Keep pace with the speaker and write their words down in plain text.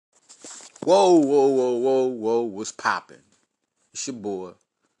Whoa, whoa, whoa, whoa, whoa, what's poppin'? It's your boy,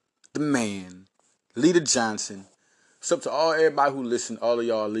 the man, Leader Johnson. It's up to everybody who listen, all of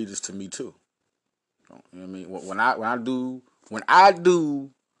y'all leaders to me too. You know what I mean? When I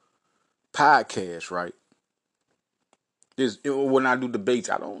do podcasts, right? When I do debates,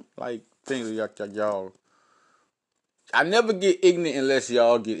 I don't like things that y'all. I never get ignorant unless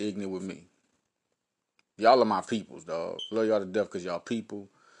y'all get ignorant with me. Y'all are my peoples, dog. Love y'all to death because y'all people.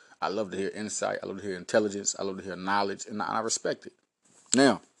 I love to hear insight. I love to hear intelligence. I love to hear knowledge, and I respect it.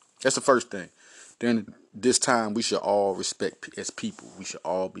 Now, that's the first thing. Then this time, we should all respect as people. We should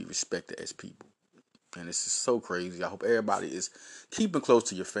all be respected as people. And this is so crazy. I hope everybody is keeping close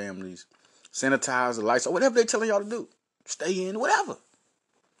to your families. Sanitize the lights or whatever they're telling y'all to do. Stay in, whatever.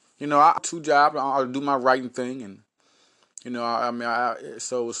 I have 2 jobs. I do my writing thing, and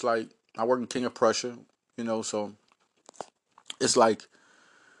so it's like I work in King of Prussia. So it's like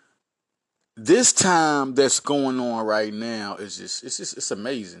this time that's going on right now is it's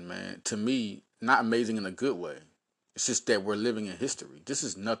amazing, man. To me, not amazing in a good way. It's just that we're living in history. This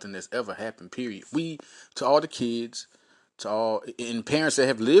is nothing that's ever happened, period. To all the kids, to all and parents that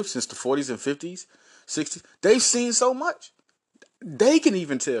have lived since the 40s and 50s, 60s, they've seen so much. They can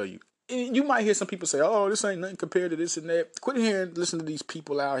even tell you. And you might hear some people say, "Oh, this ain't nothing compared to this and that." Quit hearing, listen to these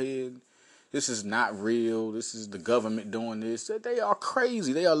people out here. This is not real. This is the government doing this. They are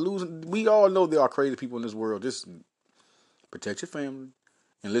crazy. They are losing. We all know there are crazy people in this world. Just protect your family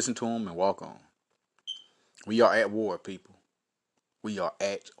and listen to them and walk on. We are at war, people. We are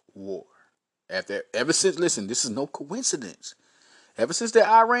at war. Ever since, listen, this is no coincidence. Ever since that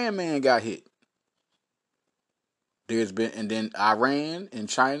Iran man got hit, and then Iran and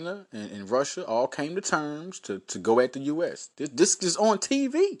China and Russia all came to terms to go at the U.S. This is on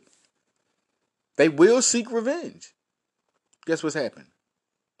TV. They will seek revenge. Guess what's happened?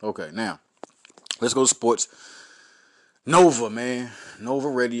 Okay, now let's go to sports. Nova, man. Nova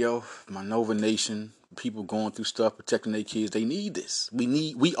Radio, my Nova Nation. People going through stuff, protecting their kids. They need this.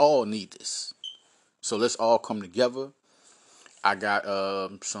 We all need this. So let's all come together. I got a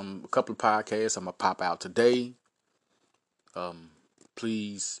couple of podcasts I'm gonna pop out today.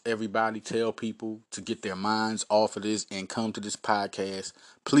 Please, everybody, tell people to get their minds off of this and come to this podcast.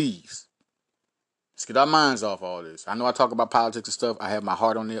 Please. Let's get our minds off all this. I know I talk about politics and stuff. I have my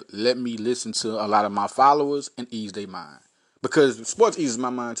heart on it. Let me listen to a lot of my followers and ease their mind. Because sports eases my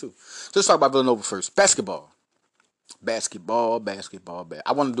mind too. So let's talk about Villanova first. Basketball.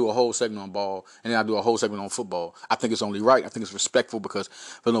 I want to do a whole segment on ball, and then I do a whole segment on football. I think it's only right. I think it's respectful because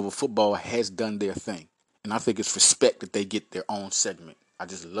Villanova football has done their thing. And I think it's respect that they get their own segment. I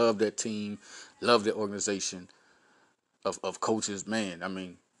just love that team, love their organization of coaches. Man, I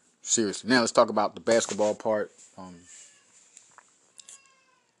mean, seriously. Now let's talk about the basketball part.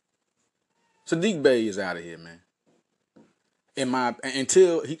 Sadiq Bey is out of here, man.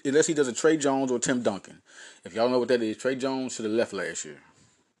 Unless he does a Trey Jones or Tim Duncan. If y'all know what that is, Trey Jones should have left last year.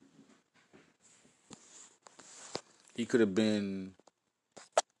 He could have been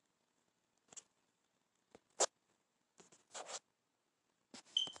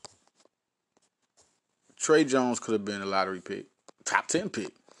Trey Jones could have been a lottery pick, top 10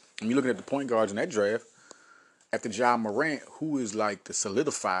 pick. And you're looking at the point guards in that draft. After Ja Morant, who is like the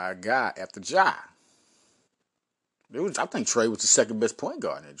solidified guy after Ja. I think Trey was the second best point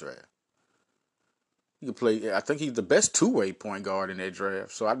guard in that draft. He could play. I think he's the best two-way point guard in that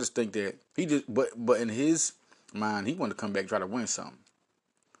draft. So I just think that but in his mind, he wanted to come back and try to win something.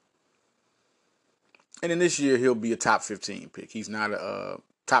 And then this year he'll be a top 15 pick. He's not a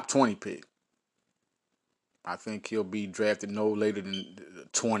top 20 pick. I think he'll be drafted no later than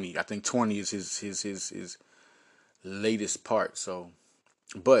 20. I think 20 is his latest part. So,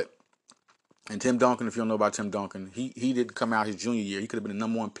 and Tim Duncan, if you don't know about Tim Duncan, he didn't come out his junior year. He could have been the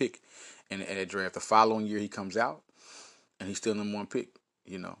number one pick in that draft. The following year he comes out, and he's still number one pick.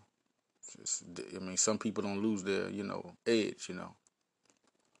 Some people don't lose their edge.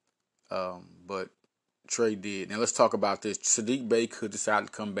 But Trey did. Now let's talk about this. Sadiq Bey could decide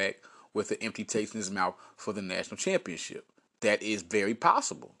to come back with an empty taste in his mouth for the national championship. That is very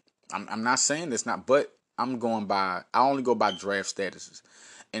possible. I'm not saying that's not, but I only go by draft statuses.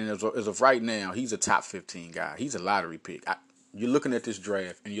 And as of right now, he's a top 15 guy. He's a lottery pick. You're looking at this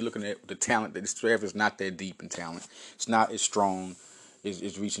draft, and you're looking at the talent. That this draft is not that deep in talent. It's not as strong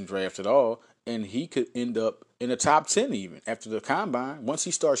as reaching drafts at all. And he could end up in the top 10 even after the combine. Once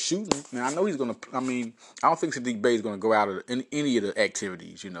he starts shooting, and I know he's going to, I don't think Sadiq Bey is going to go out of any of the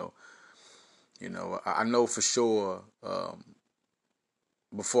activities, I know for sure,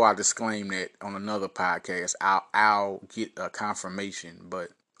 before I disclaim that on another podcast, I'll get a confirmation.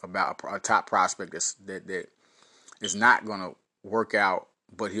 But about a top prospect that is not gonna work out,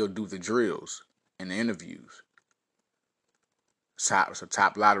 but he'll do the drills and the interviews. It's a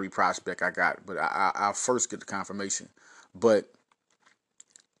top lottery prospect I got, but I'll first get the confirmation. But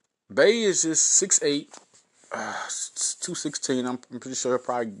Bay is just 6'8", 216. I'm pretty sure he'll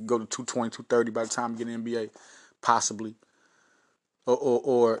probably go to 220, 230 by the time he get in the NBA, possibly.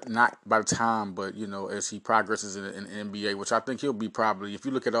 Or not by the time, but as he progresses in the NBA, which I think he'll be probably. If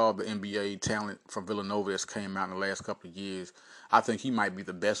you look at all the NBA talent from Villanova that's came out in the last couple of years, I think he might be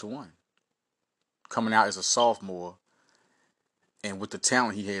the best one. Coming out as a sophomore, and with the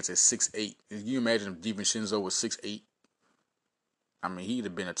talent he has at 6'8", can you imagine if DiVincenzo was 6'8"? I mean, he'd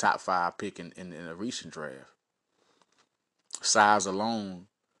have been a top 5 pick in a recent draft. Size alone,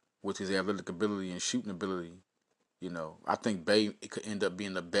 with his athletic ability and shooting ability. I think Bay could end up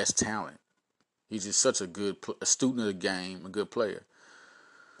being the best talent. He's just such a student of the game, a good player.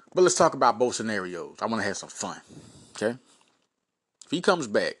 But let's talk about both scenarios. I want to have some fun, okay? If he comes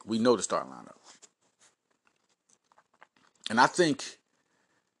back, we know the starting lineup. And I think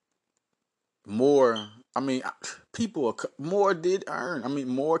Moore did earn.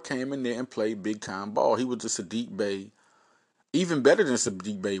 Moore came in there and played big-time ball. He was the Saddiq Bey. Even better than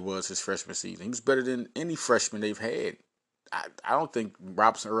Saddiq Bey was his freshman season. He was better than any freshman they've had. I don't think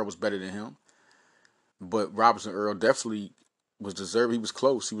Robinson Earl was better than him. But Robinson Earl definitely was deserved. He was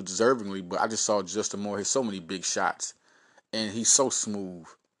close. He was deservingly. But I just saw Justin Moore hit so many big shots. And he's so smooth.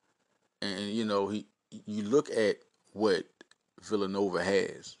 And, you look at what Villanova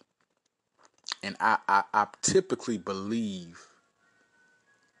has. And I typically believe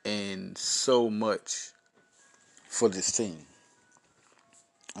in so much for this team.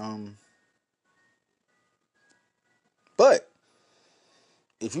 But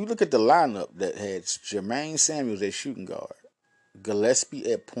if you look at the lineup that had Jermaine Samuels at shooting guard, Gillespie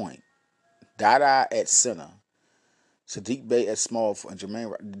at point, Dada at center, Saddiq Bey at small, and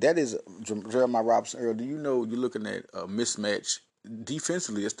Jermaine, that is Jeremiah Robinson Earl. Do you know you're looking at a mismatch?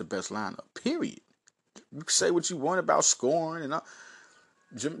 Defensively, it's the best lineup, period. You can say what you want about scoring and all.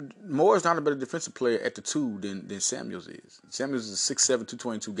 Moore is not a better defensive player at the 2 than Samuels is. Samuels is a 6'7",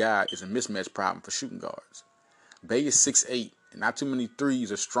 222 guy. It's a mismatch problem for shooting guards. Bay is 6'8", and not too many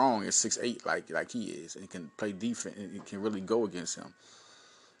threes are strong at 6'8" like he is, and can play defense and it can really go against him.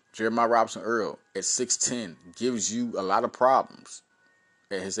 Jeremiah Robinson Earl at 6'10" gives you a lot of problems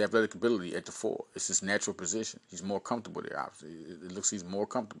at his athletic ability at the 4. It's his natural position. He's more comfortable there, obviously. It looks he's more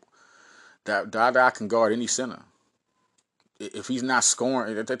comfortable. Dada can guard any center. If he's not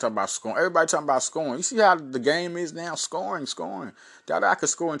scoring, they talk about scoring. Everybody talking about scoring. You see how the game is now? Scoring. Dada can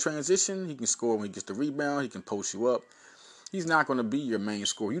score in transition. He can score when he gets the rebound. He can post you up. He's not going to be your main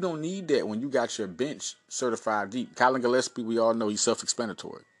scorer. You don't need that when you got your bench certified deep. Colin Gillespie, we all know he's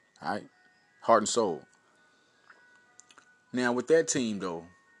self-explanatory. All right? Heart and soul. Now, with that team, though,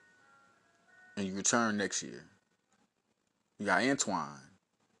 and you return next year, you got Antoine.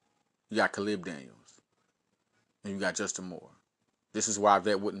 You got Caleb Daniels. And you got Justin Moore. This is why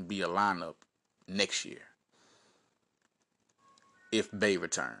that wouldn't be a lineup next year if Bay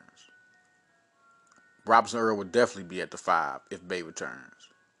returns. Robinson Earl would definitely be at the 5 if Bay returns.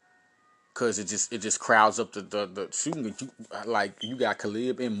 Because it just crowds up the shooting. You got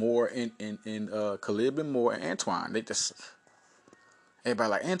Caleb and Moore and Antoine. They just everybody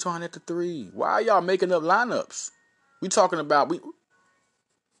like Antoine at the 3. Why are y'all making up lineups?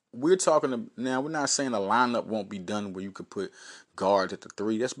 We're talking now. We're not saying a lineup won't be done where you could put guards at the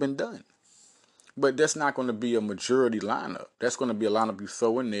 3. That's been done. But that's not going to be a majority lineup. That's going to be a lineup you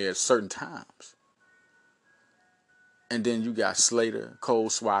throw in there at certain times. And then you got Slater, Cole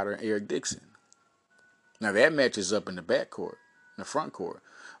Swider, and Eric Dixon. Now that matches up in the backcourt, in the front court.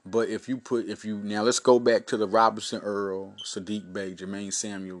 But now let's go back to the Robinson Earl, Saddiq Bey, Jermaine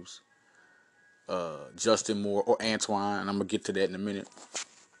Samuels, Justin Moore, or Antoine, and I'm going to get to that in a minute.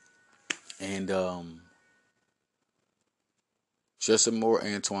 And Justin Moore,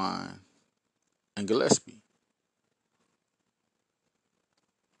 Antoine, and Gillespie.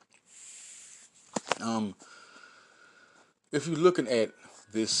 If you're looking at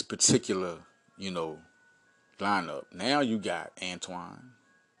this particular, lineup, now you got Antoine,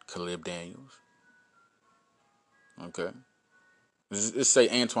 Caleb Daniels. Okay. Let's say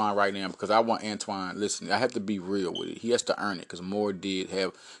Antoine right now because I want Antoine. Listen, I have to be real with it. He has to earn it because Moore did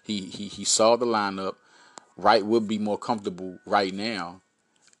have. He saw the lineup. Wright would be more comfortable right now,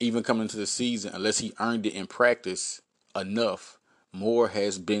 even coming into the season, unless he earned it in practice enough. Moore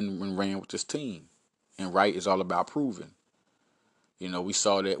has been and ran with this team, and Wright is all about proving. We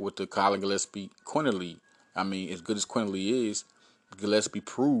saw that with the Colin Gillespie Quinterly. As good as Quinterly is, Gillespie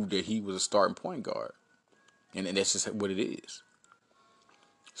proved that he was a starting point guard, and that's just what it is.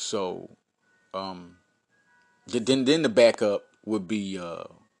 So, then the backup would be,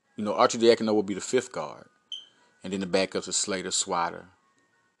 Archie Diacono would be the fifth guard, and then the backups are Slater, Swider,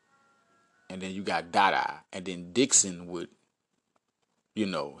 and then you got Dada, and then Dixon would,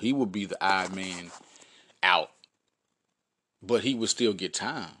 he would be the odd man out, but he would still get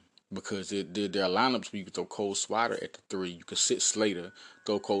time because there are lineups where you could throw Cole Swider at the three, you could sit Slater,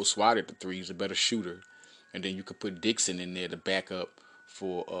 throw Cole Swider at the three, he's a better shooter, and then you could put Dixon in there to back up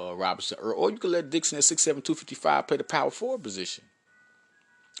for Robinson, or you could let Dixon at 6'7", 255 play the power forward position.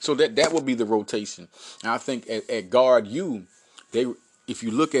 So that would be the rotation. And I think at guard if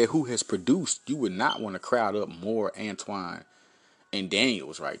you look at who has produced, you would not want to crowd up more Antoine and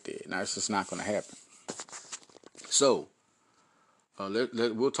Daniels right there. Now it's just not going to happen. So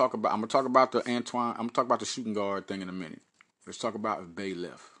we'll talk about. I'm gonna talk about the Antoine. I'm gonna talk about the shooting guard thing in a minute. Let's talk about if Bay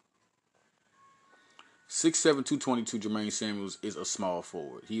left. 6'7", 222 Jermaine Samuels is a small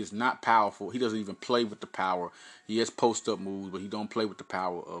forward. He is not powerful. He doesn't even play with the power. He has post-up moves, but he don't play with the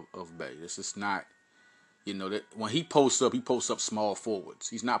power of Bay. This is not, that when he posts up small forwards.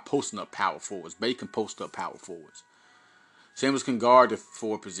 He's not posting up power forwards. Bay can post up power forwards. Samuels can guard the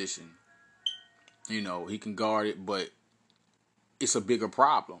forward position. He can guard it, but it's a bigger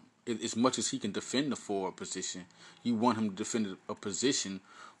problem. As much as he can defend the forward position, you want him to defend a position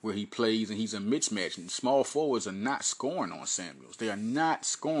where he plays and he's a mismatch. And small forwards are not scoring on Samuels. They are not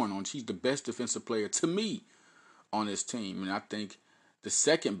scoring on. He's the best defensive player to me on this team. And I think the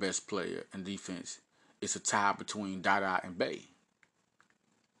second best player in defense is a tie between Dada and Bay.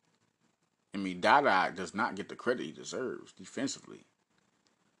 I mean, Dada does not get the credit he deserves defensively.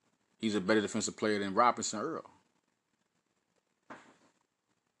 He's a better defensive player than Robinson Earl.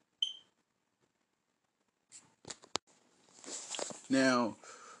 Now,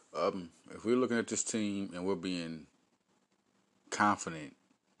 if we're looking at this team and we're being confident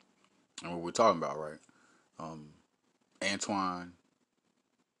in what we're talking about, right? Antoine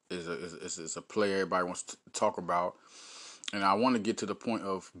is a player everybody wants to talk about, and I want to get to the point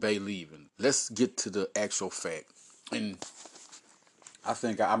of Bay leaving. Let's get to the actual fact. And I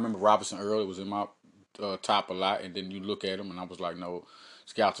think I remember Robinson Earl. It was in my top a lot, and then you look at him, and I was like, no,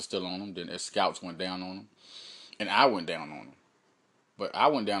 scouts are still on him. Then as scouts went down on him, and I went down on him. But I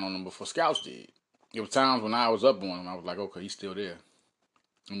went down on him before scouts did. There were times when I was up on him, I was like, okay, he's still there.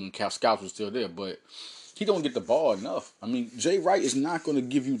 I mean, scouts was still there, but he don't get the ball enough. I mean, Jay Wright is not going to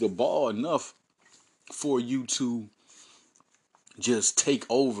give you the ball enough for you to just take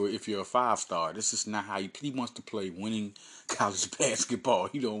over if you're a 5-star. This is not how he wants to play winning college basketball.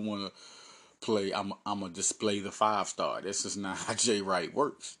 He don't want to play, I'm going to display the 5-star. This is not how Jay Wright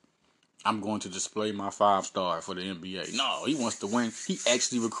works. I'm going to display my 5-star for the NBA. No, he wants to win. He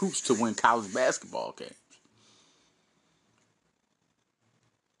actually recruits to win college basketball games.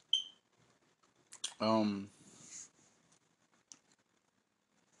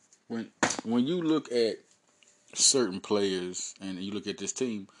 When you look at certain players and you look at this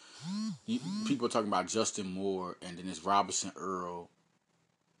team, people are talking about Justin Moore and then it's Robinson Earl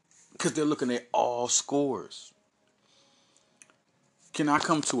because they're looking at all scores. Can I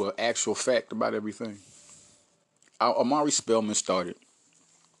come to an actual fact about everything? Amari Spellman started,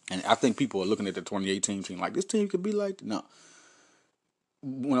 and I think people are looking at the 2018 team like, this team could be like, no.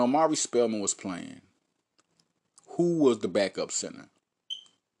 When Amari Spellman was playing, who was the backup center?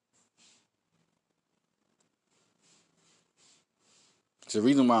 It's the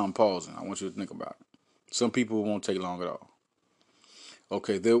reason why I'm pausing. I want you to think about it. Some people won't take long at all.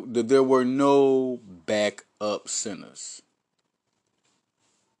 Okay, there were no backup centers.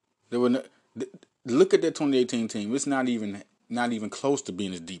 There were no. Look at that 2018 team. It's not even close to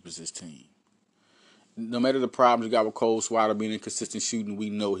being as deep as this team. No matter the problems you got with Cole Swider being inconsistent shooting, we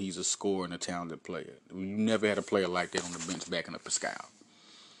know he's a scorer and a talented player. We never had a player like that on the bench backing up Pascal.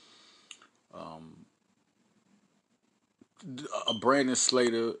 Brandon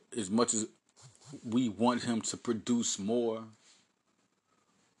Slater, as much as we want him to produce more,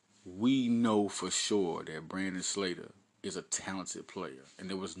 we know for sure that Brandon Slater is a talented player. And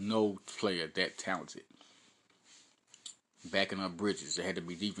there was no player that talented backing up Bridges. It had to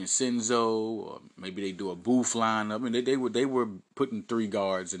be DiVincenzo, or maybe they do a Booth lineup. I mean, they were putting 3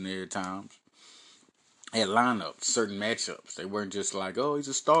 guards in there at times. They had lineups, certain matchups. They weren't just like, oh, he's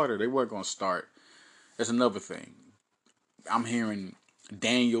a starter. They weren't going to start. That's another thing. I'm hearing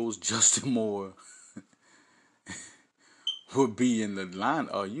Daniels, Justin Moore would be in the line.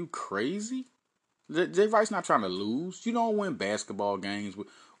 Are you crazy? Jay Wright's not trying to lose. You don't win basketball games.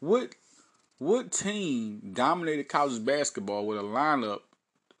 What What team dominated college basketball with a lineup?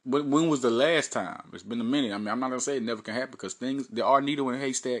 When was the last time? It's been a minute. I mean, I'm not gonna say it never can happen because there are needle in a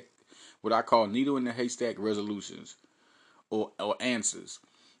haystack, what I call needle in the haystack resolutions or answers.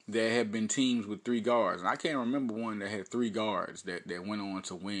 There have been teams with 3 guards, and I can't remember one that had 3 guards that went on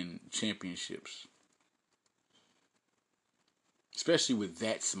to win championships, especially with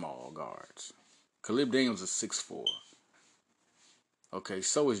that small guards. Caleb Daniels is 6'4". Okay,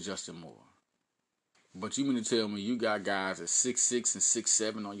 so is Justin Moore. But you mean to tell me you got guys at 6'6" and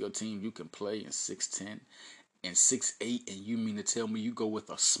 6'7" on your team you can play in 6'10" and 6'8", and you mean to tell me you go with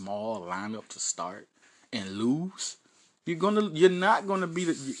a small lineup to start and lose? You're not gonna be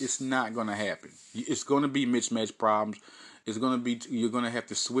it's not gonna happen. It's gonna be mismatch problems. You're gonna have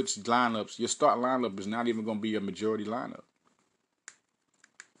to switch lineups. Your start lineup is not even gonna be a majority lineup.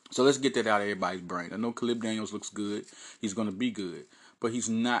 So let's get that out of everybody's brain. I know Caleb Daniels looks good. He's gonna be good. But he's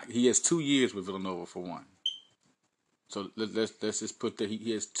not. He has 2 years with Villanova for one. So let's just put that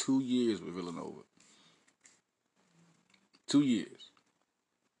he has 2 years with Villanova. 2 years.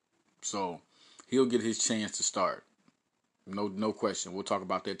 So he'll get his chance to start. No question. We'll talk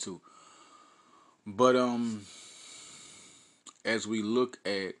about that too. But as we look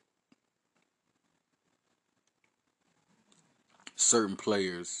at certain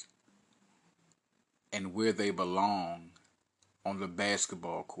players and where they belong on the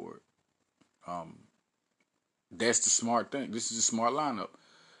basketball court, that's the smart thing. This is a smart lineup,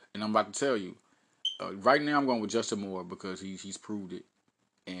 and I'm about to tell you. Right now, I'm going with Justin Moore because he's proved it.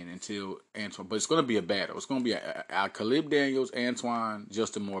 And until Antoine, but it's going to be a battle. It's going to be a Caleb Daniels, Antoine,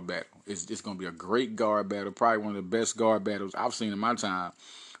 Justin Moore battle. It's going to be a great guard battle, probably one of the best guard battles I've seen in my time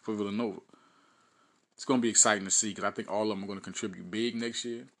for Villanova. It's going to be exciting to see because I think all of them are going to contribute big next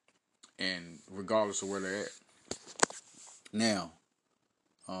year, and regardless of where they're at. Now,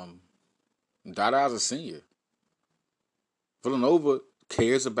 Dada's a senior. Villanova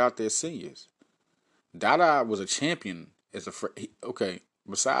cares about their seniors. Dada was a champion as a okay.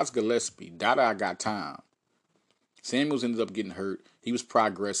 Besides Gillespie, Dada got time. Samuels ended up getting hurt. He was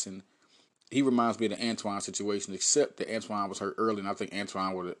progressing. He reminds me of the Antoine situation, except that Antoine was hurt early, and I think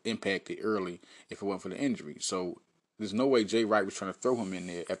Antoine would have impacted early if it wasn't for the injury. So there's no way Jay Wright was trying to throw him in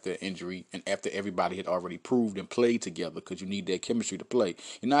there after the injury and after everybody had already proved and played together because you need that chemistry to play.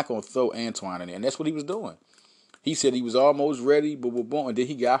 You're not going to throw Antoine in there, and that's what he was doing. He said he was almost ready, but and then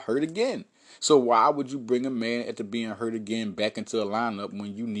he got hurt again. So why would you bring a man after being hurt again back into a lineup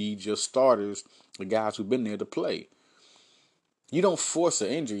when you need your starters, the guys who've been there, to play? You don't force an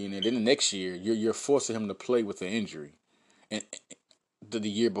injury in there. Then the next year, you're forcing him to play with an injury, and the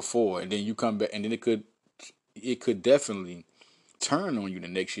year before, and then you come back, and then it could definitely turn on you the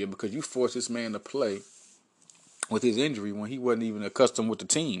next year because you force this man to play with his injury when he wasn't even accustomed with the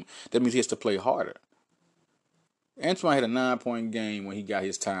team. That means he has to play harder. Antoine had a 9-point game when he got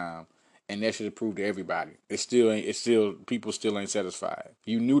his time, and that should have proved to everybody. People still ain't satisfied.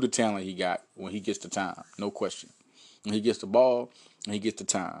 You knew the talent he got when he gets the time, no question. When he gets the ball, and he gets the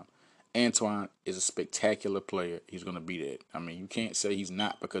time. Antoine is a spectacular player. He's gonna be that. I mean, you can't say he's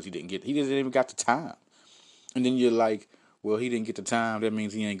not because he didn't even got the time. And then you're like, well, he didn't get the time. That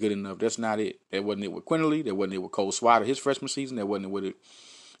means he ain't good enough. That's not it. That wasn't it with Quinterly. That wasn't it with Cole Swider his freshman season. That wasn't it with it.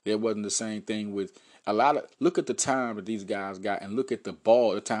 That wasn't the same thing with look at the time that these guys got and look at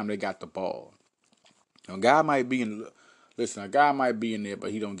the time they got the ball. A guy might be in there,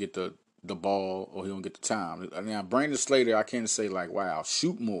 but he don't get the ball or he don't get the time. Now, Brandon Slater, I can't say like, wow,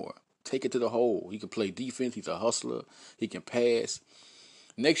 shoot more. Take it to the hole. He can play defense. He's a hustler. He can pass.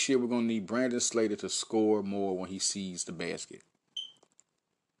 Next year, we're going to need Brandon Slater to score more when he sees the basket.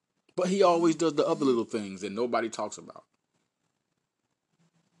 But he always does the other little things that nobody talks about.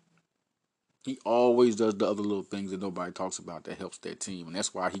 He always does the other little things that nobody talks about that helps that team. And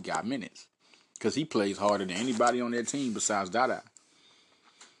that's why he got minutes. Because he plays harder than anybody on that team besides Dada.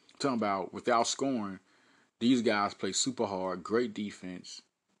 Talking about without scoring, these guys play super hard, great defense,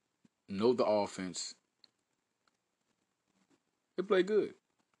 know the offense. They play good.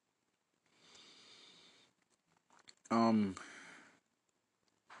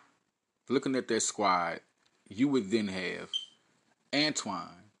 Looking at that squad, you would then have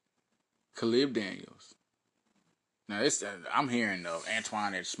Antoine, Caleb Daniels. Now, I'm hearing of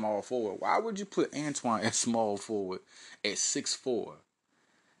Antoine at small forward. Why would you put Antoine at small forward at 6'4",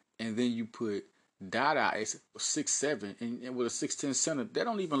 and then you put Dada at 6'7", and with a 6'10" center? That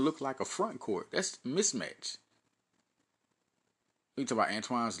don't even look like a front court. That's mismatch. You talk about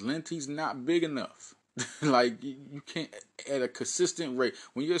Antoine's length. He's not big enough. Like, you can't, at a consistent rate.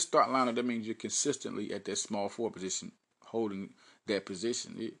 When you're a start lineup, that means you're consistently at that small forward position, holding that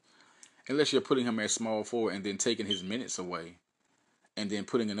position. unless you're putting him at small forward and then taking his minutes away, and then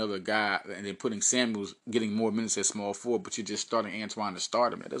putting another guy, and then putting Samuels getting more minutes at small forward, but you're just starting Antoine to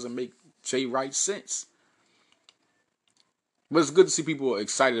start him. That doesn't make right sense. But it's good to see people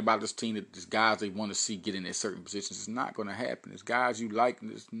excited about this team, that there's guys they want to see get in at certain positions. It's not going to happen. It's guys you like,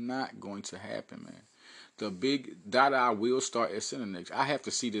 and it's not going to happen, man. The big Dada will start at center next. I have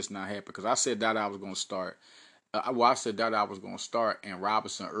to see this not happen, because I said Dada was going to start. I said Dada was going to start, and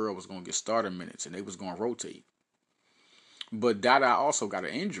Robinson Earl was going to get starter minutes, and they was going to rotate. But Dada also got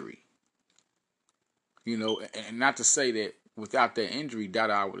an injury. You know, and not to say that without that injury,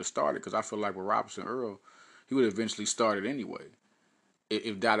 Dada would have started, because I feel like with Robinson Earl, he would have eventually started anyway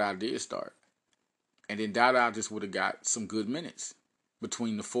if Dada did start. And then Dada just would have got some good minutes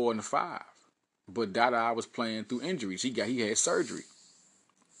between the 4 and the 5. But Dada was playing through injuries. He had surgery.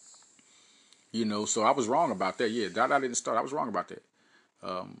 You know, so I was wrong about that. Yeah, Dada didn't start. I was wrong about that.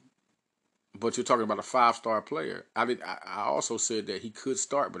 But you're talking about a 5-star player. I also said that he could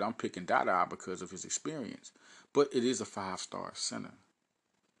start, but I'm picking Dada because of his experience. But it is a 5-star center.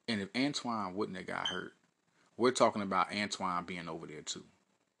 And if Antoine wouldn't have got hurt, we're talking about Antoine being over there too.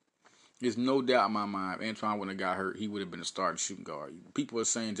 There's no doubt in my mind, if Antoine wouldn't have got hurt, he would have been a starting shooting guard. People are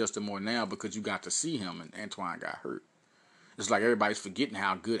saying Justin Moore now because you got to see him and Antoine got hurt. It's like everybody's forgetting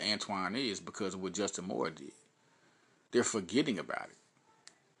how good Antoine is because of what Justin Moore did. They're forgetting about it.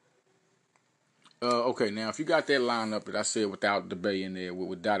 Okay, now if you got that lineup that I said without debate in there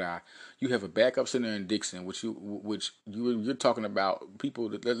with Dada, you have a backup center in Dixon, which you're talking about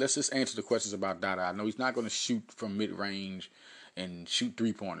people. Let's just answer the questions about Dada. No, he's not going to shoot from mid range and shoot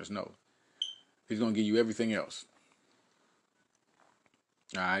 3-pointers. No, he's going to give you everything else.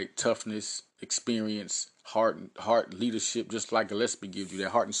 All right, toughness, experience, heart leadership, just like Gillespie gives you, that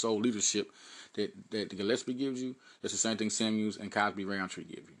heart and soul leadership that Gillespie gives you. That's the same thing Samuels and Cosby Roundtree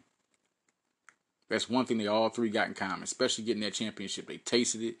give you. That's one thing they all three got in common, especially getting that championship. They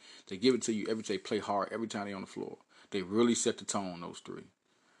tasted it. They give it to you every time. They play hard every time they're on the floor. They really set the tone, those three.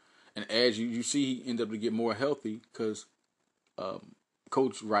 And as you see, he ended up to get more healthy because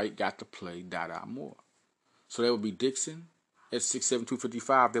Coach Wright got to play Dada more. So that would be Dixon at 6'7",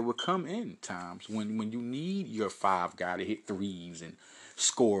 255. That would come in times when you need your 5 guy to hit threes and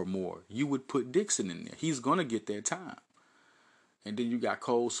score more. You would put Dixon in there. He's going to get that time. And then you got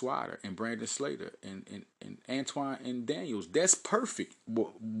Cole Swider and Brandon Slater and Antoine and Daniels. That's perfect.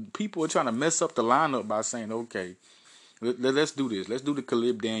 People are trying to mess up the lineup by saying, okay, let's do this. Let's do the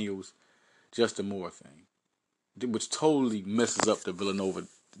Caleb Daniels, Justin Moore thing, which totally messes up the Villanova.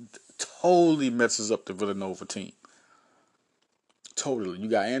 Totally messes up the Villanova team. Totally. You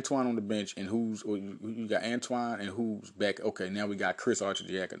got Antoine on the bench, and you got Antoine and who's back. Okay, now we got Chris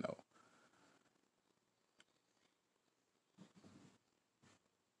Archidiakono.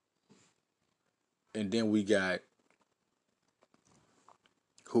 And then we got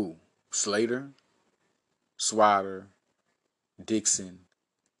who? Slater, Swider, Dixon,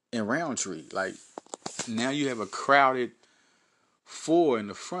 and Roundtree. Like, now you have a crowded 4 in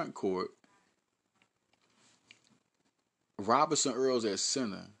the front court. Robinson Earl's at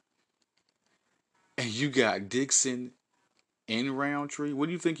center. And you got Dixon and Roundtree. What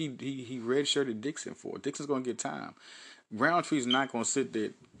do you think he redshirted Dixon for? Dixon's going to get time. Roundtree's not going to sit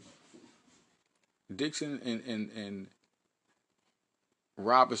there. Dixon and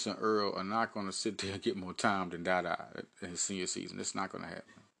Robinson Earl are not going to sit there and get more time than Dada in his senior season. It's not going to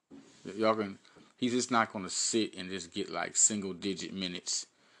happen. He's just not going to sit and just get like single digit minutes.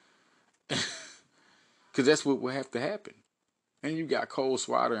 Because that's what will have to happen. And you got Cole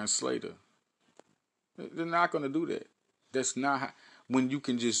Swider and Slater. They're not going to do that. That's not when you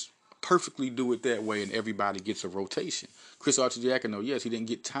can just perfectly do it that way and everybody gets a rotation. Chris Archidiakono, yes, he didn't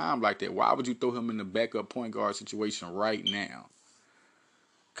get time like that. Why would you throw him in the backup point guard situation right now?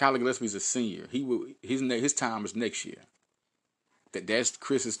 Kyle Gillespie's a senior. His time is next year. That's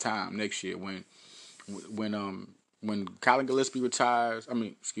Chris's time next year when Kyle Gillespie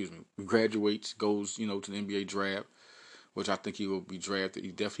graduates, goes to the NBA draft, which I think he will be drafted.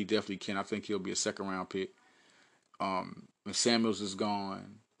 He definitely can. I think he'll be a second round pick. When Samuels is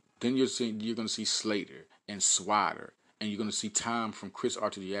gone, then you're going to see Slater and Swider, and you're going to see time from Chris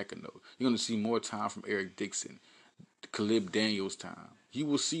Archidiakono. You're going to see more time from Eric Dixon, Caleb Daniels time. You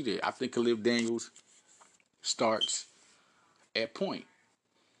will see that. I think Caleb Daniels starts at point.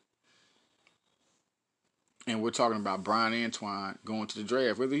 And we're talking about Brian Antoine going to the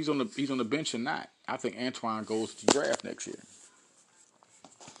draft. Whether he's on the bench or not, I think Antoine goes to the draft next year.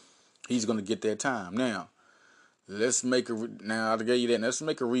 He's going to get that time. Now, I gave you that. Let's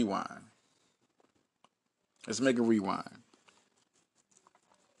make a rewind.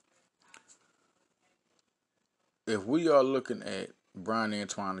 if we are looking at Brian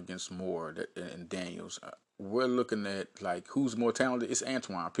Antoine against Moore and Daniels, we're looking at like who's more talented. It's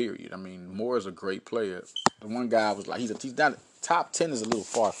Antoine. Period. I mean, Moore is a great player. The one guy was like, he's not top 10 is a little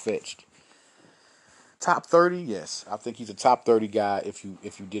far fetched. Top 30, yes, I think he's a top 30 guy. If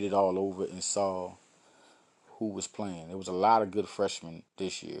you did it all over and saw who was playing, there was a lot of good freshmen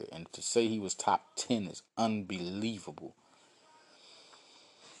this year, and to say he was top 10 is unbelievable.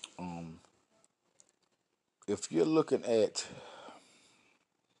 If you're looking at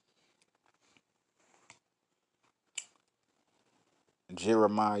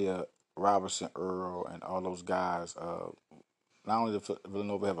Jeremiah Robinson, Earl, and all those guys, not only does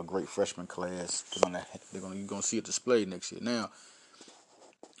Villanova have a great freshman class, you're gonna see it displayed next year. Now,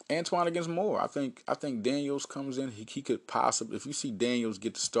 Antoine against Moore, I think Daniels comes in. He could possibly, if you see Daniels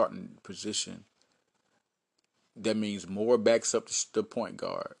get the starting position, that means Moore backs up the point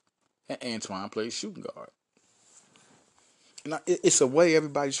guard, and Antoine plays shooting guard. And it's a way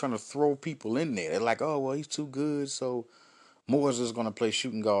everybody's trying to throw people in there. They're like, oh well, he's too good, so Moore's just gonna play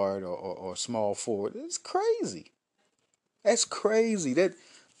shooting guard or small forward. It's crazy. That's crazy. That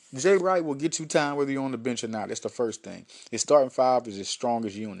Jay Wright will get you time whether you're on the bench or not. That's the first thing. His starting five is his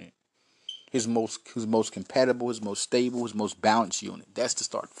strongest unit. His most compatible, his most stable, his most balanced unit. That's the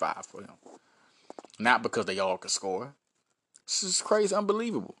starting five for him. Not because they all can score. This is crazy,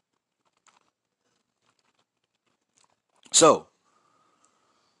 unbelievable. So,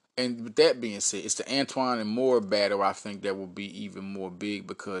 and with that being said, it's the Antoine and Moore battle. I think that will be even more big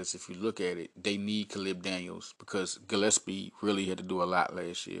because if you look at it, they need Caleb Daniels because Gillespie really had to do a lot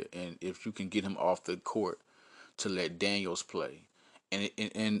last year, and if you can get him off the court to let Daniels play,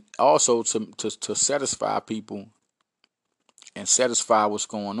 and also to satisfy people and satisfy what's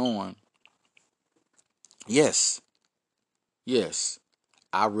going on. Yes, yes,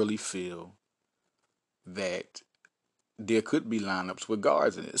 I really feel that there could be lineups with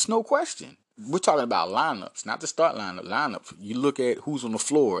guards in it. It's no question. We're talking about lineups, not the start lineup. Lineups. You look at who's on the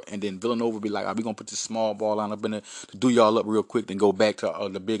floor, and then Villanova be like, "Are we gonna put this small ball lineup in there to do y'all up real quick, then go back to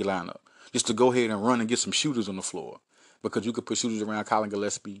the big lineup, just to go ahead and run and get some shooters on the floor, because you could put shooters around Colin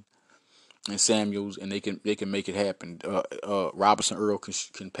Gillespie and Samuels, and they can make it happen. Robinson Earl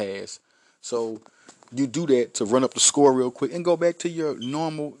can pass, so you do that to run up the score real quick and go back to your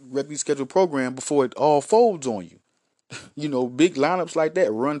normal regularly scheduled program before it all folds on you. Big lineups like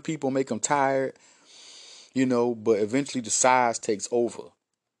that run people, make them tired, but eventually the size takes over.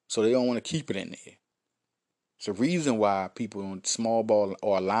 So they don't want to keep it in there. It's a reason why people on small ball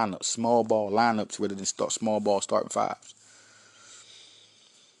lineups rather than start small ball starting fives.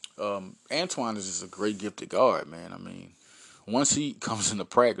 Antoine is just a great gifted guard, man. I mean, once he comes into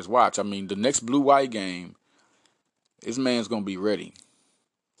practice, watch. I mean, the next blue-white game, this man's going to be ready.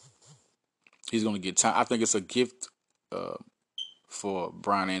 He's going to get time. I think it's a gift for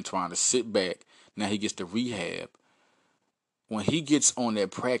Brian Antoine to sit back. Now he gets to rehab. When he gets on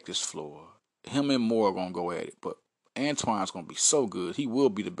that practice floor, him and Moore are going to go at it. But Antoine's going to be so good. He will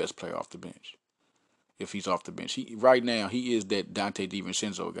be the best player off the bench if he's off the bench. Right now, he is that Dante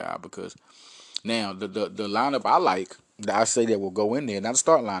DiVincenzo guy because now the lineup I like, I say that will go in there, not a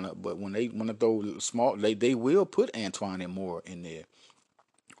start lineup, but when they want to throw small, they will put Antoine and Moore in there,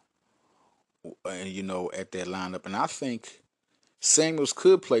 at that lineup. And I think Samuels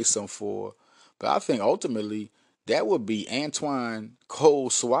could play some four, but I think ultimately that would be Antoine, Cole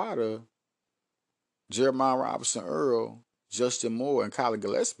Swatter, Jeremiah Robinson Earl, Justin Moore, and Kyler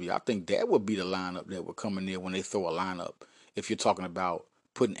Gillespie. I think that would be the lineup that would come in there when they throw a lineup. If you're talking about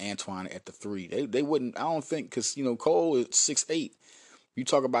putting Antoine at the three, they wouldn't. I don't think because Cole is 6'8". You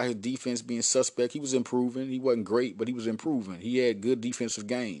talk about his defense being suspect. He was improving. He wasn't great, but he was improving. He had good defensive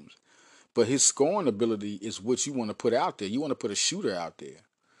games. But his scoring ability is what you want to put out there. You want to put a shooter out there.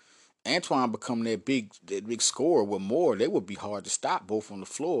 Antoine become that big scorer with Moore. They would be hard to stop both on the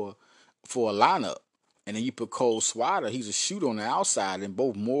floor for a lineup. And then you put Cole Swatter. He's a shooter on the outside, and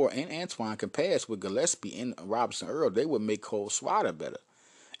both Moore and Antoine can pass with Gillespie and Robinson Earl. They would make Cole Swatter better.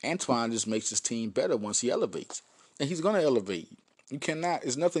 Antoine just makes his team better once he elevates. And he's going to elevate.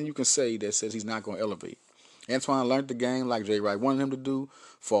 There's nothing you can say that says he's not going to elevate. Antoine learned the game like Jay Wright wanted him to do.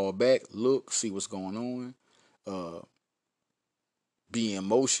 Fall back, look, see what's going on. Be in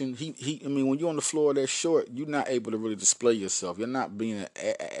motion. I mean, when you're on the floor that short, you're not able to really display yourself. You're not being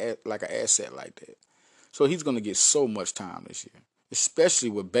like an asset like that. So he's going to get so much time this year, especially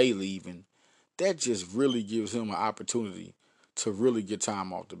with Bay leaving. That just really gives him an opportunity to really get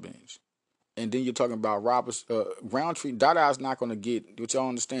time off the bench. And then you're talking about Roundtree. Dada's not going to get, which y'all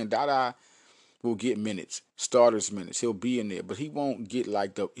understand, Dada will get minutes, starters minutes. He'll be in there, but he won't get I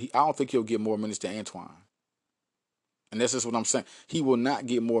don't think he'll get more minutes than Antoine. And that's just what I'm saying. He will not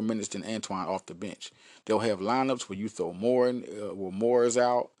get more minutes than Antoine off the bench. They'll have lineups where you throw Moore in, where Moore is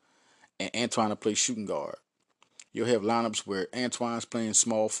out, and Antoine will play shooting guard. You'll have lineups where Antoine's playing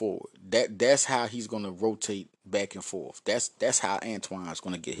small forward. That's how he's going to rotate back and forth. That's how Antoine's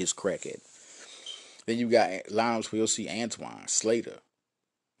going to get his crack at it. Then you got lineups where you'll see Antoine, Slater.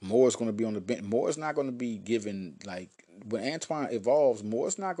 Moore's going to be on the bench. Moore's not going to be given, like, when Antoine evolves,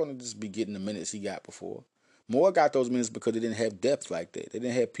 Moore's not going to just be getting the minutes he got before. Moore got those minutes because they didn't have depth like that. They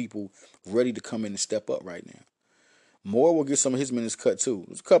didn't have people ready to come in and step up right now. Moore will get some of his minutes cut too.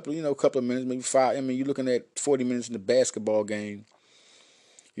 There's a couple of minutes, maybe 5. I mean, you're looking at 40 minutes in the basketball game.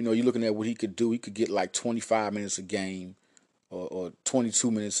 You're looking at what he could do. He could get like 25 minutes a game or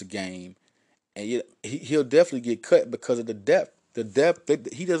 22 minutes a game. And he'll definitely get cut because of the depth. The depth,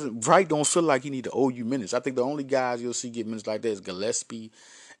 he doesn't, Wright don't feel like he need to owe you minutes. I think the only guys you'll see get minutes like that is Gillespie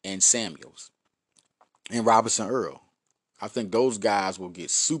and Samuels and Robinson Earl. I think those guys will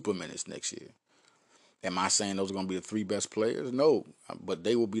get super minutes next year. Am I saying those are going to be the 3 best players? No, but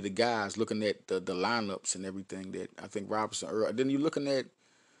they will be the guys looking at the lineups and everything that I think Robinson Earl. Then you're looking at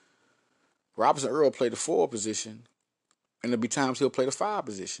Robinson Earl play the 4 position, and there'll be times he'll play the 5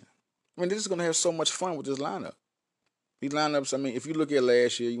 position. I mean, they're just going to have so much fun with this lineup. These lineups, I mean, if you look at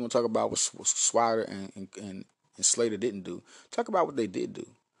last year, you want to talk about what Swider and Slater didn't do. Talk about what they did do.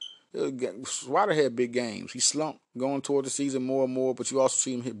 Swider had big games. He slumped going toward the season more and more, but you also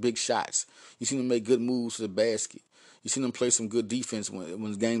see him hit big shots. You see him make good moves to the basket. You see him play some good defense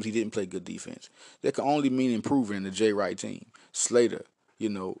when games he didn't play good defense. That can only mean improving in the J. Wright team. Slater,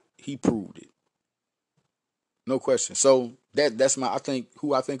 he proved it. No question. So that's who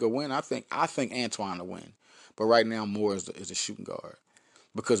I think will win. I think Antoine will win. But right now, Moore is a shooting guard.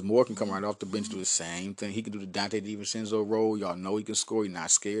 Because Moore can come right off the bench and do the same thing. He can do the Dante DiVincenzo role. Y'all know he can score. He's not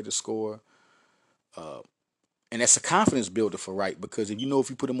scared to score. And that's a confidence builder for Wright. Because if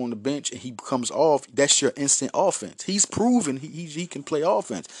you put him on the bench and he comes off, that's your instant offense. He's proven he can play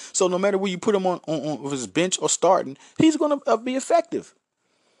offense. So no matter where you put him on his bench or starting, he's going to be effective.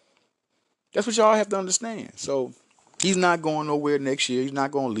 That's what y'all have to understand. So he's not going nowhere next year. He's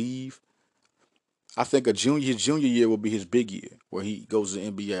not going to leave. I think his junior year will be his big year where he goes to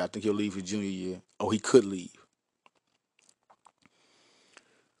the NBA. I think he'll leave his junior year. Oh, he could leave.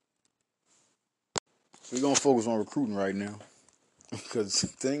 We're going to focus on recruiting right now because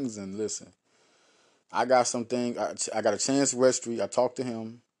listen, I got something. I got a chance Westry. I talked to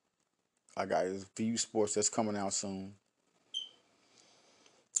him. I got his VU Sports that's coming out soon.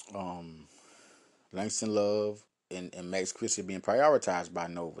 Langston Love and Max Christie being prioritized by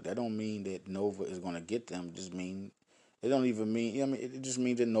Nova. That don't mean that Nova is going to get them. It just means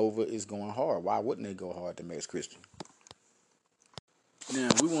that Nova is going hard. Why wouldn't they go hard to Max Christie? Now,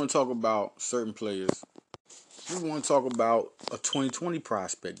 we want to talk about certain players. We want to talk about a 2020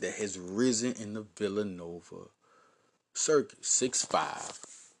 prospect that has risen in the Villanova circuit. 6'5".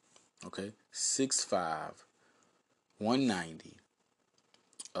 Okay? 6'5", 190.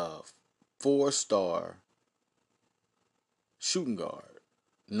 4-star shooting guard.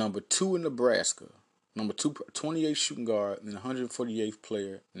 Number 2 in Nebraska. Number 2, 28th shooting guard and 148th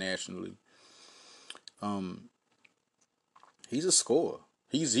player nationally. He's a scorer.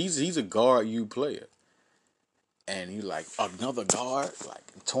 He's a guard you player. And you like another guard like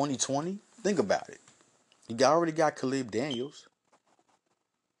in 2020? Think about it. You already got Caleb Daniels.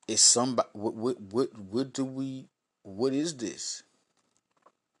 Is somebody what is this?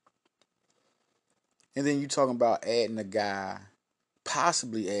 And then you talking about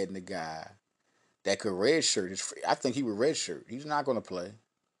possibly adding a guy that could redshirt. I think he would redshirt. He's not going to play.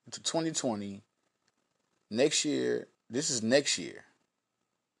 It's 2020. Next year, this is next year.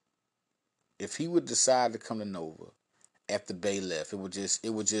 If he would decide to come to Nova after Bay left, what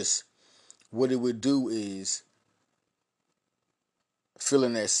it would do is fill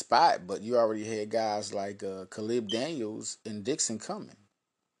in that spot, but you already had guys like Caleb Daniels and Dixon coming.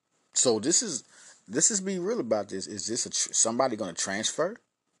 So this is be real about this. Is this somebody going to transfer?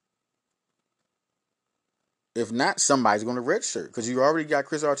 If not, somebody's going to redshirt because you already got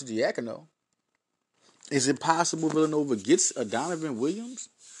Chris Arcidiacono. Is it possible Villanova gets a Donovan Williams?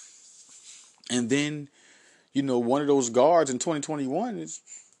 And then, one of those guards in 2021 you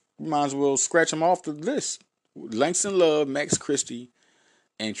might as well scratch them off the list. Langston Love, Max Christie,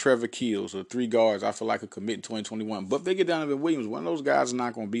 and Trevor Keels are 3 guards I feel like could commit in 2021. But if they get Donovan Williams, one of those guys is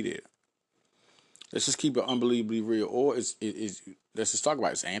not going to be there. Let's just keep it unbelievably real. Or let's just talk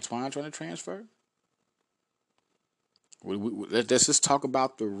about it. Is Antoine trying to transfer? Let's just talk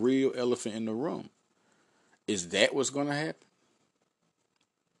about the real elephant in the room. Is that what's going to happen?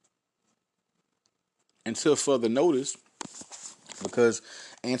 until further notice, because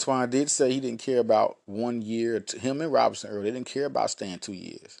Antoine did say he didn't care about 1 year. Him and Robinson Earl, they didn't care about staying 2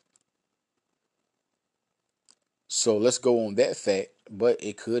 years. So let's go on that fact. But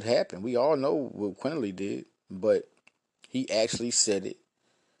it could happen. We all know what Quinley did, but he actually said it.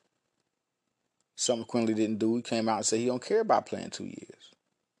 Something Quinley didn't do. He came out and said he don't care about playing 2 years.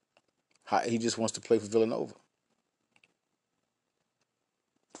 He just wants to play for Villanova.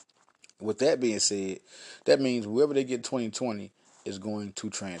 With that being said, that means whoever they get 2020 is going to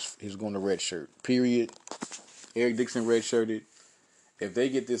transfer. He's going to redshirt. Period. Eric Dixon redshirted. If they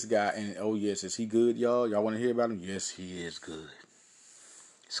get this guy, and oh yes, is he good, y'all? Y'all want to hear about him? Yes, he is good.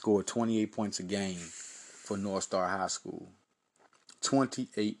 Scored 28 points a game for North Star High School.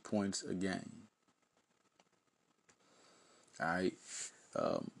 28 points a game. All right.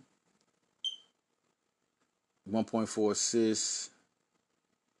 1.4 assists,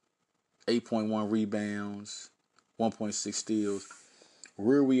 8.1 rebounds, 1.6 steals.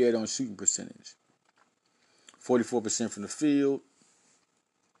 Where are we at on shooting percentage? 44% from the field.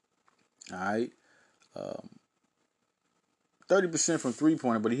 All right. 30% from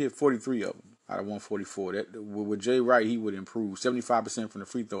three-pointer, but he hit 43 of them out of 144. That with Jay Wright, he would improve. 75% from the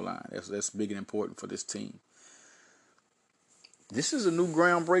free throw line. That's big and important for this team. This is a new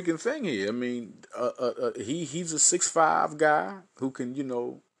groundbreaking thing here. I mean, he's a 6'5" guy who can,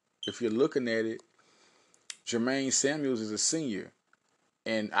 if you're looking at it, Jermaine Samuels is a senior.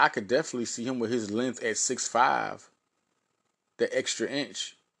 And I could definitely see him with his length at 6'5", the extra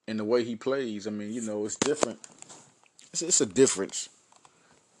inch in the way he plays. I mean, it's different. It's a difference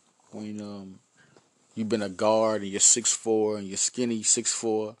when you've been a guard and you're 6'4" and you're skinny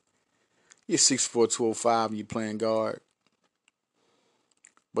 6'4". You're 6'4", 205 and you're playing guard.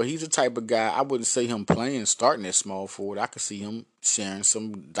 But he's the type of guy, I wouldn't say him starting at small forward. I could see him sharing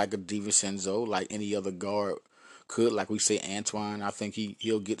some, like a DiVincenzo, like any other guard could. Like we say Antoine, I think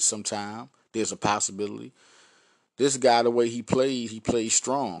he'll get some time. There's a possibility. This guy, the way he plays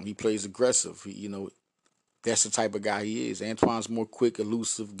strong. He plays aggressive. That's the type of guy he is. Antoine's more quick,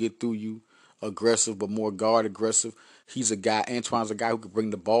 elusive, get through you, aggressive, but more guard aggressive. Antoine's a guy who can bring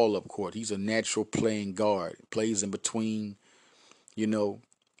the ball up court. He's a natural playing guard. Plays in between,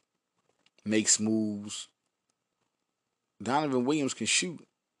 makes moves. Donovan Williams can shoot.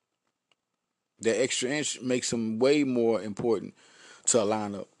 That extra inch makes him way more important to a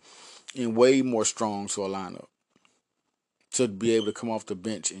lineup and way more strong to a lineup to be able to come off the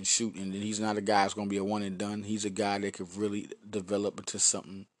bench and shoot. And he's not a guy that's going to be a one and done. He's a guy that could really develop into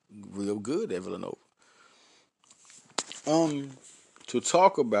something real good at Villanova. To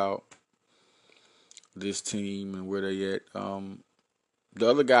talk about this team and where they at, the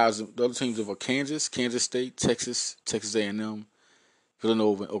other teams are Kansas State, Texas A&M,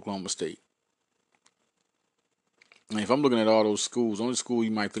 Villanova, and Oklahoma State. And if I'm looking at all those schools, the only school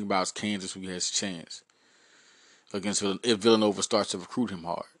you might think about is Kansas, who has a chance against if Villanova starts to recruit him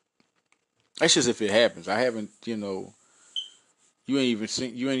hard. That's just if it happens. I haven't, you ain't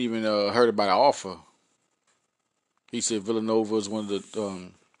even heard about an offer. He said Villanova is one of the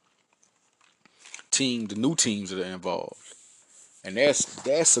the new teams that are involved, and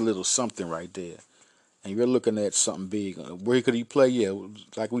that's a little something right there. And you're looking at something big. Where could he play? Yeah,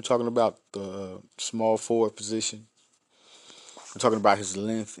 like we're talking about the small forward position. We're talking about his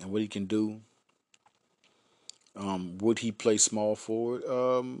length and what he can do. Would he play small forward?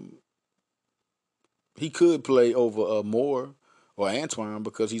 He could play over Moore or Antoine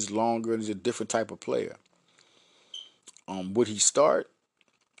because he's longer and he's a different type of player. Would he start?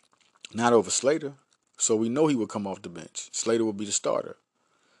 Not over Slater. So we know he would come off the bench. Slater would be the starter.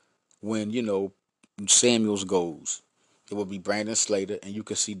 When, Samuels goes, it will be Brandon Slater, and you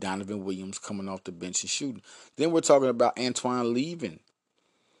can see Donovan Williams coming off the bench and shooting. Then we're talking about Antoine leaving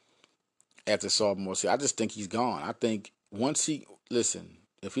after sophomore season. I just think he's gone. I think unless he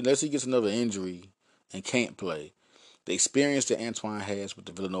gets another injury and can't play, the experience that Antoine has with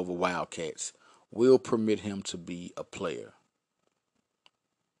the Villanova Wildcats will permit him to be a player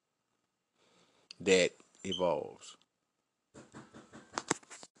that evolves.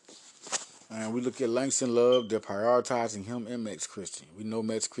 And we look at Langston Love, they're prioritizing him and Max Christie. We know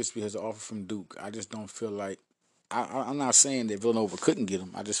Max Christie has an offer from Duke. I just don't feel like, I'm not saying that Villanova couldn't get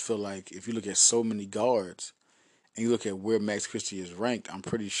him. I just feel like if you look at so many guards and you look at where Max Christie is ranked, I'm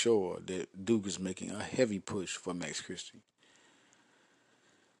pretty sure that Duke is making a heavy push for Max Christie.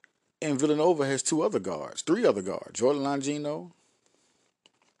 And Villanova has three other guards. Jordan Longino.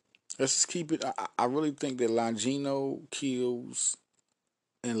 Let's just keep it. I really think that Longino kills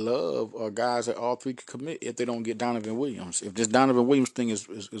and Love are guys that all three could commit if they don't get Donovan Williams. If this Donovan Williams thing is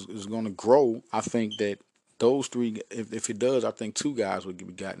going to grow, I think that those three, if it does, I think two guys would be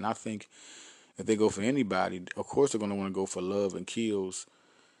gotten. I think if they go for anybody, of course they're going to want to go for Love and Kills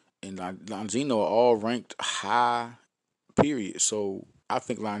and Longino are all ranked high, period. So I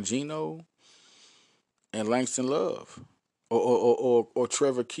think Longino and Langston Love. Or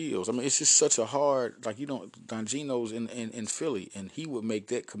Trevor Keels. I mean, it's just such a hard, like, Longino's in Philly, and he would make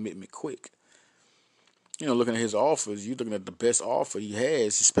that commitment quick. Looking at his offers, you're looking at the best offer he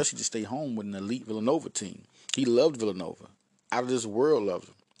has, especially to stay home with an elite Villanova team. He loved Villanova. Out of this world loves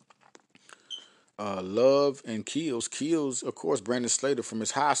him. Love and Keels. Keels, of course, Brandon Slater from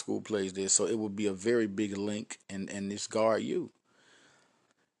his high school plays there, so it would be a very big link, and this guard you.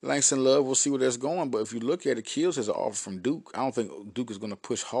 Langston Love, we'll see where that's going, but if you look at it, Keels has an offer from Duke. I don't think Duke is going to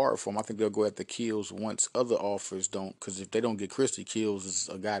push hard for him. I think they'll go after Keels once other offers don't, because if they don't get Christie, Keels is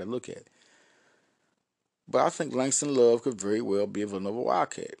a guy to look at. But I think Langston Love could very well be a Villanova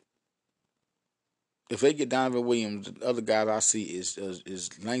Wildcat. If they get Donovan Williams, the other guys I see is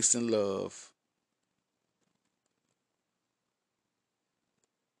Langston Love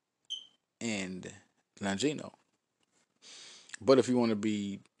and Longino. But if you want to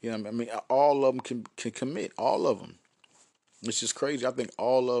be, all of them can commit. All of them. It's just crazy. I think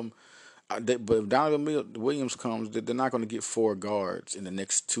all of them. But if Donovan Williams comes, they're not going to get 4 guards in the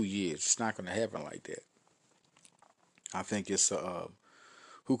next 2 years. It's not going to happen like that. I think it's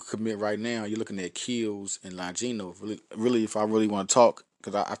who could commit right now. You're looking at Keels and Longino. Really, if I really want to talk,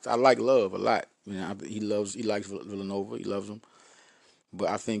 because I like Love a lot. He likes Villanova. He loves them. But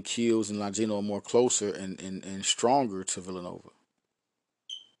I think Keels and Longino are more closer and stronger to Villanova.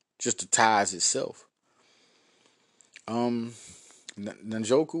 Just the ties itself.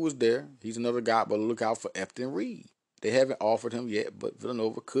 Njoku was there. He's another guy, but look out for Efton Reed. They haven't offered him yet, but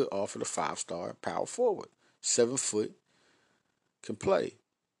Villanova could offer the 5-star power forward. 7 foot, can play.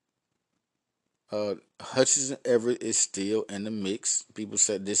 Hutchinson Everett is still in the mix. People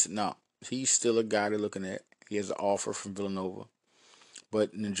said this. No, he's still a guy they're looking at. He has an offer from Villanova.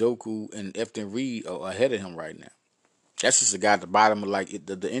 But Njoku and Efton Reed are ahead of him right now. That's just a guy at the bottom of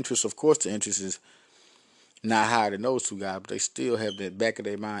the interest. Of course, the interest is not higher than those two guys, but they still have that back of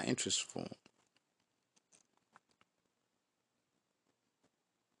their mind interest for him.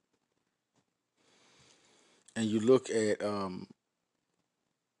 And you look at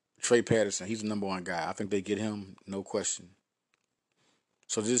Trey Patterson. He's the number 1 guy. I think they get him, no question.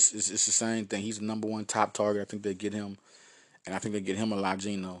 So this is it's the same thing. He's the number 1 top target. I think they get him, and I think they get him a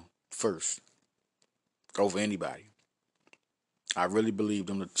Longino first over anybody. I really believe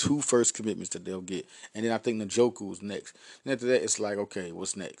them the 2 first commitments that they'll get, and then I think Njoku is next. And after that, it's like, okay,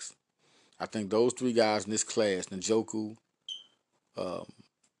 what's next? I think those 3 guys in this class, Njoku,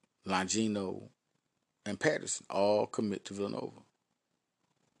 Longino, and Patterson, all commit to Villanova.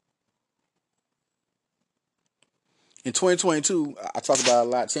 In 2022, I talk about a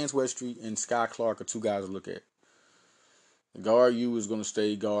lot. Chance Weststreet and Sky Clark are 2 guys to look at. Guard U is going to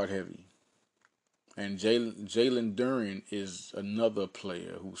stay guard heavy. And Jalen Duren is another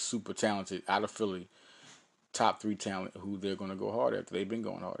player who's super talented out of Philly, top 3 talent who they're going to go hard after. They've been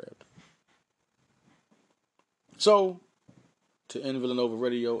going hard after. So, to end Villanova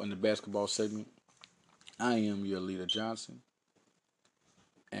Radio and the basketball segment, I am your leader, Johnson.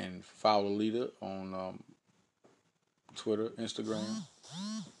 And follow Leader on Twitter, Instagram.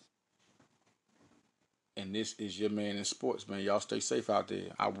 And this is your man in sports, man. Y'all stay safe out there.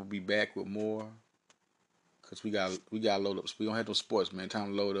 I will be back with more. Cause we got to load up. We don't have no sports, man. Time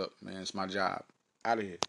to load up, man. It's my job. Out of here.